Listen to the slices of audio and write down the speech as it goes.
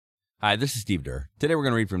Hi, this is Steve Durr. Today we're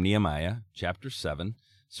going to read from Nehemiah chapter 7,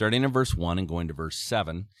 starting in verse 1 and going to verse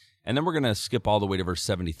 7. And then we're going to skip all the way to verse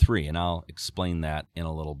 73, and I'll explain that in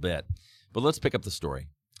a little bit. But let's pick up the story.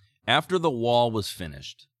 After the wall was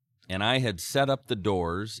finished, and I had set up the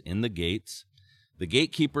doors in the gates, the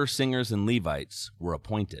gatekeepers, singers, and Levites were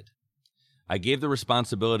appointed. I gave the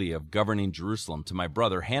responsibility of governing Jerusalem to my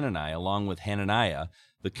brother Hanani, along with Hananiah,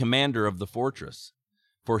 the commander of the fortress.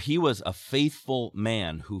 For he was a faithful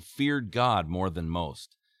man who feared God more than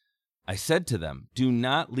most. I said to them, "Do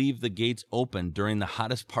not leave the gates open during the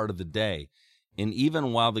hottest part of the day, and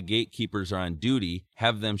even while the gatekeepers are on duty,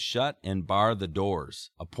 have them shut and bar the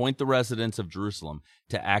doors. Appoint the residents of Jerusalem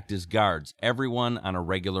to act as guards, everyone on a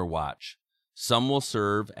regular watch. Some will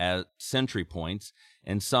serve as sentry points,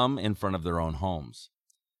 and some in front of their own homes."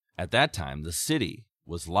 At that time, the city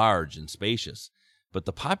was large and spacious, but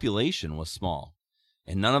the population was small,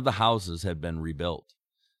 and none of the houses had been rebuilt.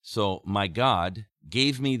 So my God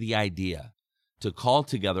gave me the idea to call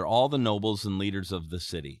together all the nobles and leaders of the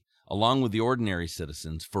city, along with the ordinary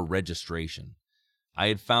citizens, for registration. I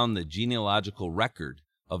had found the genealogical record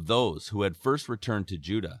of those who had first returned to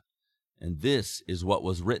Judah, and this is what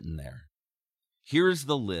was written there. Here is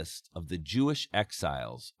the list of the Jewish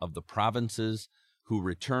exiles of the provinces who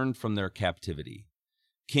returned from their captivity.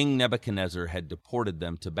 King Nebuchadnezzar had deported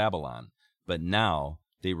them to Babylon, but now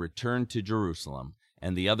they returned to Jerusalem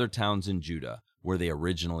and the other towns in Judah where they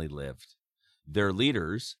originally lived. Their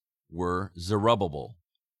leaders were Zerubbabel,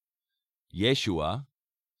 Yeshua,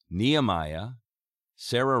 Nehemiah,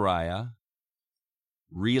 Seraiah,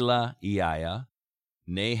 Reelaiah,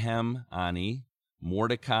 Nahum,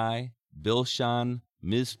 Mordecai, Bilshan,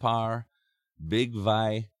 Mizpar,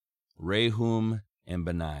 Bigvai, Rehum, and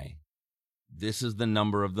Benai. This is the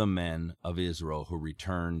number of the men of Israel who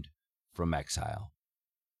returned from exile.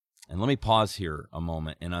 And let me pause here a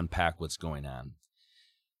moment and unpack what's going on.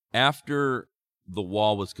 After the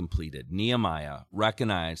wall was completed, Nehemiah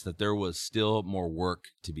recognized that there was still more work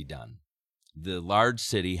to be done. The large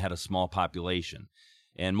city had a small population,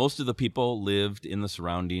 and most of the people lived in the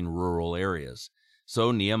surrounding rural areas.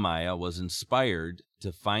 So Nehemiah was inspired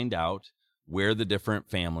to find out where the different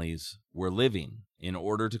families were living in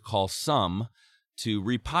order to call some to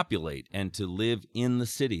repopulate and to live in the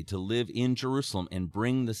city, to live in Jerusalem and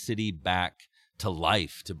bring the city back to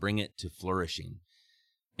life, to bring it to flourishing.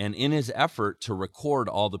 And in his effort to record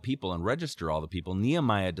all the people and register all the people,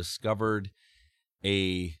 Nehemiah discovered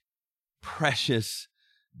a precious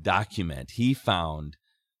document. He found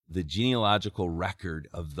the genealogical record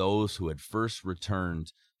of those who had first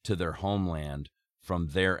returned to their homeland from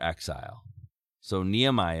their exile. So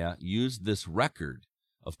Nehemiah used this record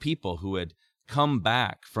of people who had come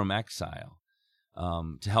back from exile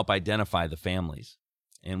to help identify the families.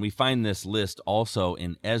 And we find this list also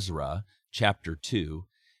in Ezra chapter 2.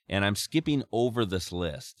 And I'm skipping over this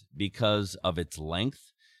list because of its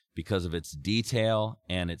length, because of its detail,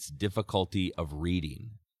 and its difficulty of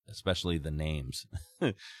reading, especially the names.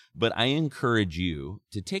 But I encourage you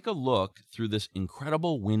to take a look through this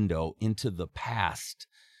incredible window into the past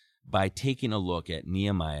by taking a look at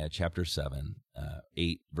Nehemiah chapter 7,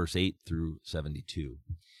 verse 8 through 72.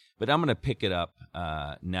 But I'm going to pick it up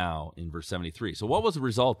now in verse 73. So what was the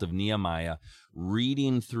result of Nehemiah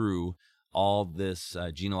reading through all this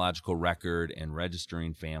genealogical record and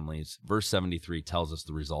registering families? Verse 73 tells us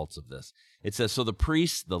the results of this. It says, "So the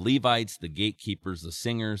priests, the Levites, the gatekeepers, the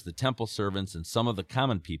singers, the temple servants, and some of the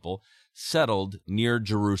common people settled near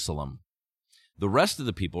Jerusalem. The rest of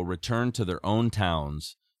the people returned to their own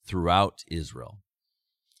towns throughout Israel."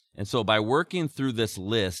 And so by working through this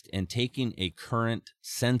list and taking a current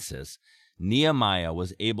census, Nehemiah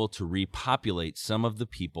was able to repopulate some of the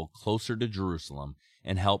people closer to Jerusalem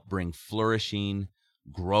and help bring flourishing,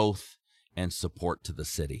 growth, and support to the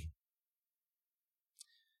city.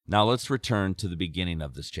 Now let's return to the beginning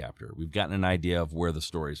of this chapter. We've gotten an idea of where the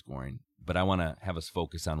story is going, but I want to have us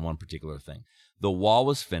focus on one particular thing. The wall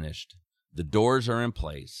was finished. The doors are in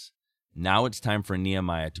place. Now it's time for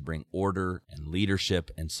Nehemiah to bring order and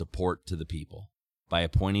leadership and support to the people by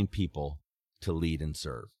appointing people to lead and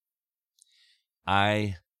serve.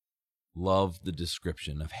 I love the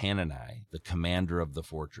description of Hanani, the commander of the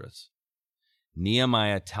fortress.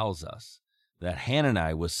 Nehemiah tells us that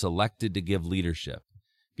Hanani was selected to give leadership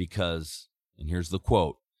because, and here's the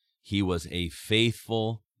quote, "he was a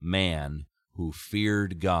faithful man who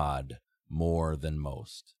feared God more than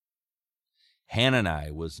most." Hanani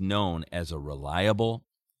was known as a reliable,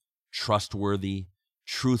 trustworthy,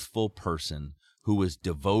 truthful person who was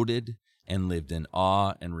devoted and lived in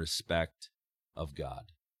awe and respect of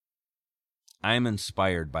God. I am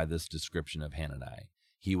inspired by this description of Hanani.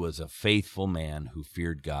 he was a faithful man who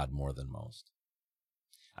feared God more than most.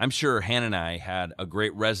 I'm sure Hanani had a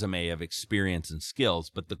great resume of experience and skills,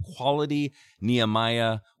 but the quality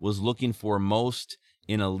Nehemiah was looking for most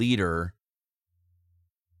in a leader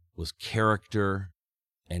was character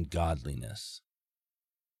and godliness.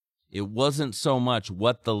 It wasn't so much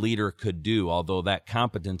what the leader could do, although that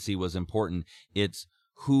competency was important. It's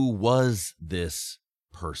who was this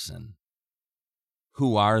person?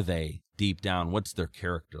 Who are they deep down? What's their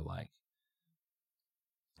character like?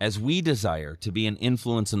 As we desire to be an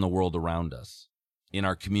influence in the world around us, in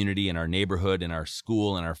our community, in our neighborhood, in our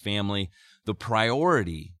school, in our family, the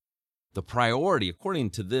priority, according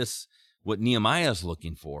to this, what Nehemiah is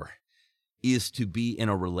looking for, is to be in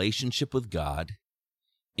a relationship with God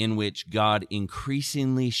in which God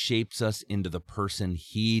increasingly shapes us into the person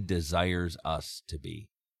he desires us to be.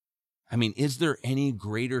 I mean, is there any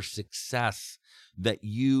greater success that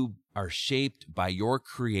you are shaped by your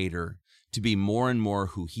Creator to be more and more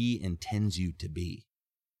who he intends you to be?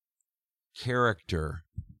 Character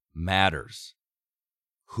matters.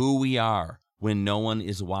 Who we are when no one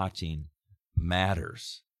is watching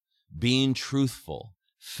matters. Being truthful,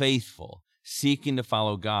 faithful, seeking to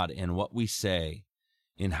follow God in what we say,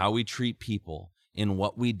 in how we treat people, in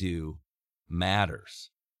what we do,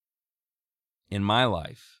 matters. In my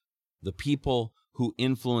life, the people who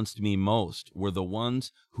influenced me most were the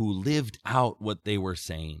ones who lived out what they were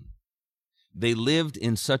saying. They lived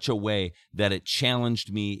in such a way that it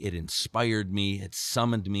challenged me, it inspired me, it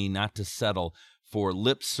summoned me not to settle for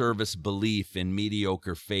lip service belief in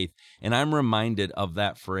mediocre faith. And I'm reminded of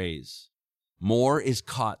that phrase, more is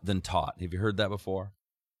caught than taught. Have you heard that before?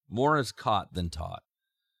 More is caught than taught.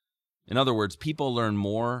 In other words, people learn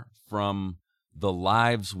more from the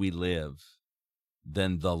lives we live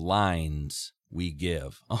than the lines we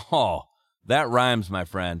give. Oh, that rhymes, my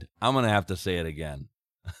friend. I'm going to have to say it again.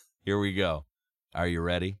 Here we go. Are you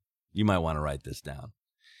ready? You might want to write this down.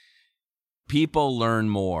 People learn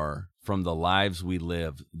more from the lives we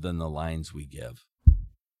live than the lines we give.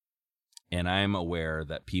 And I'm aware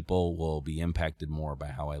that people will be impacted more by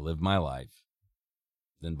how I live my life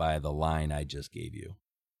than by the line I just gave you.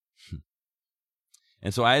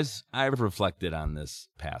 And so as I've reflected on this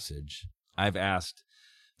passage, I've asked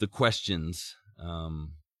the questions, I've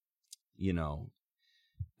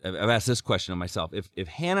asked this question of myself. If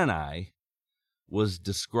Hanani was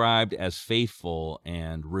described as faithful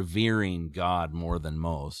and revering God more than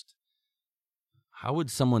most, how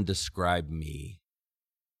would someone describe me?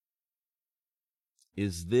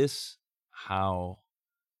 Is this how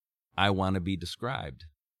I want to be described?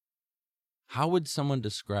 How would someone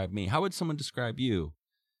describe me? How would someone describe you?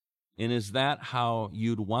 And is that how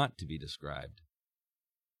you'd want to be described?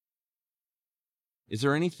 Is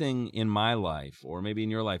there anything in my life, or maybe in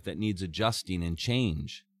your life, that needs adjusting and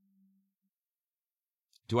change?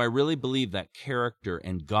 Do I really believe that character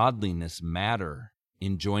and godliness matter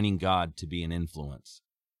in joining God to be an influence?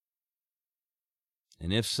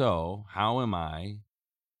 And if so, how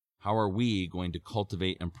are we going to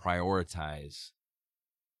cultivate and prioritize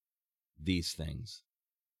these things?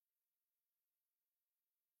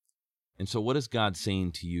 And so what is God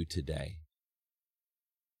saying to you today?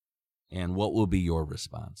 And what will be your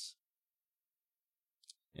response?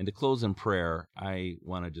 And to close in prayer, I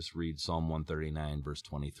want to just read Psalm 139, verse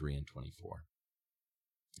 23 and 24.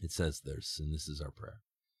 It says this, and this is our prayer.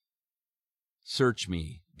 Search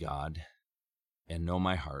me, God, and know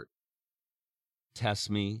my heart. Test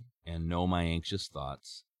me and know my anxious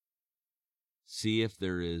thoughts. See if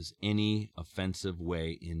there is any offensive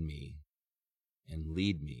way in me, and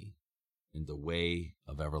lead me in the way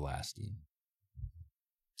of everlasting.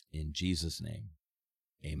 In Jesus' name,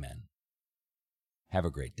 amen. Have a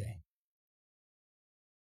great day.